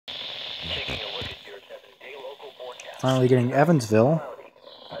Finally getting Evansville.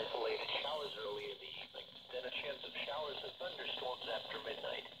 Isolated showers early in the evening, then a chance of showers and thunderstorms after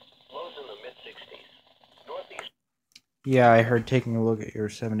midnight. Lows in the mid-60s. Northeast. Yeah, I heard taking a look at your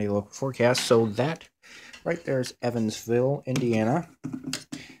 7-day local forecast. So that right there is Evansville, Indiana.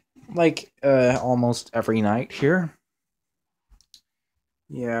 Like almost every night here.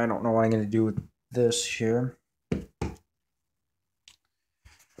 Yeah, I don't know what I'm going to do with this here.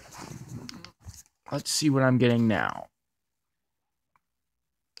 Let's see what I'm getting now.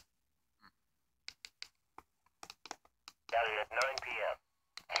 Starting at 9 p.m.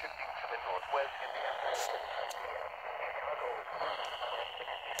 Shifting to the northwest in the afternoon. Chicago was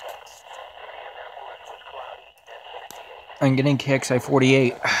 67. Indianapolis was cloudy and 68. I'm getting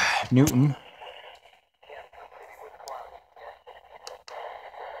KIG78, Newton. Kansas City was cloudy and 67.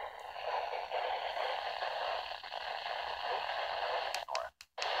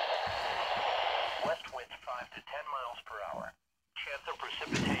 West winds 5 to 10 miles per hour. Chance of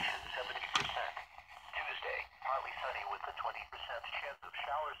precipitation 70%. Tuesday, partly sunny with a 20% chance of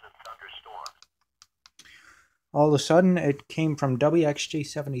showers and thunderstorms. All of a sudden, it came from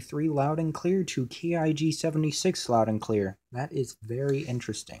WXJ73 loud and clear to KIG76 loud and clear. That is very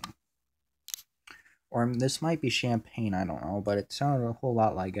interesting. Or this might be Champaign, I don't know, but it sounded a whole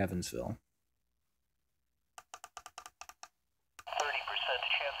lot like Evansville. 30%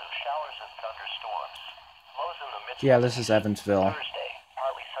 chance of showers and thunderstorms. Lows in the mid. Yeah, this is Evansville. Thursday,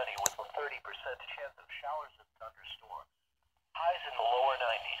 partly sunny with a 30% chance of showers and thunderstorms. Highs in the lower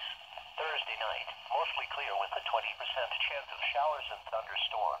 90s. Thursday night, mostly clear with a 20% chance of showers and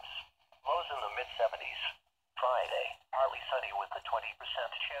thunderstorms. Lows in the mid-70s. Friday, partly sunny with a 20%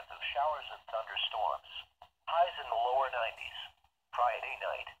 chance of showers and thunderstorms. Highs in the lower 90s. Friday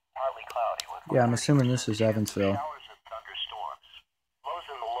night, partly cloudy with Yeah, I'm assuming this is Evansville. showers and thunderstorms. Lows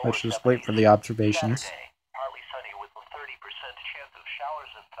in the lower Let's just wait for the observations. Saturday, partly sunny with a 30% chance of showers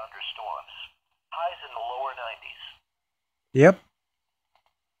and thunderstorms. Highs in the lower 90s. Yep.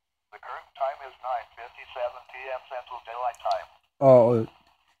 The current time is 9:57 p.m. Central Daylight Time. Oh,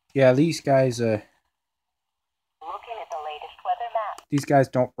 yeah, these guys, Looking at the latest weather map. these guys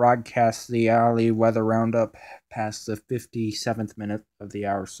don't broadcast the hourly weather roundup past the 57th minute of the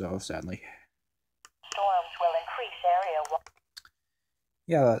hour, so sadly. Storms will increase area.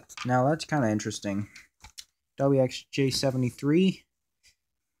 Yeah, now that's kind of interesting. WXJ73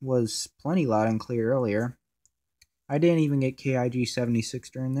 was plenty loud and clear earlier. I didn't even get KIG76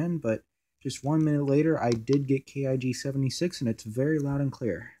 during then, but just 1 minute later, I did get KIG76, and it's very loud and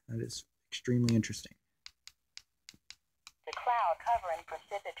clear. That is extremely interesting. The cloud covering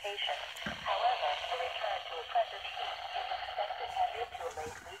precipitation. However, a return to oppressive heat is expected as into a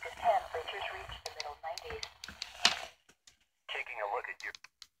late week as temperatures reach the middle 90s. Taking a look at your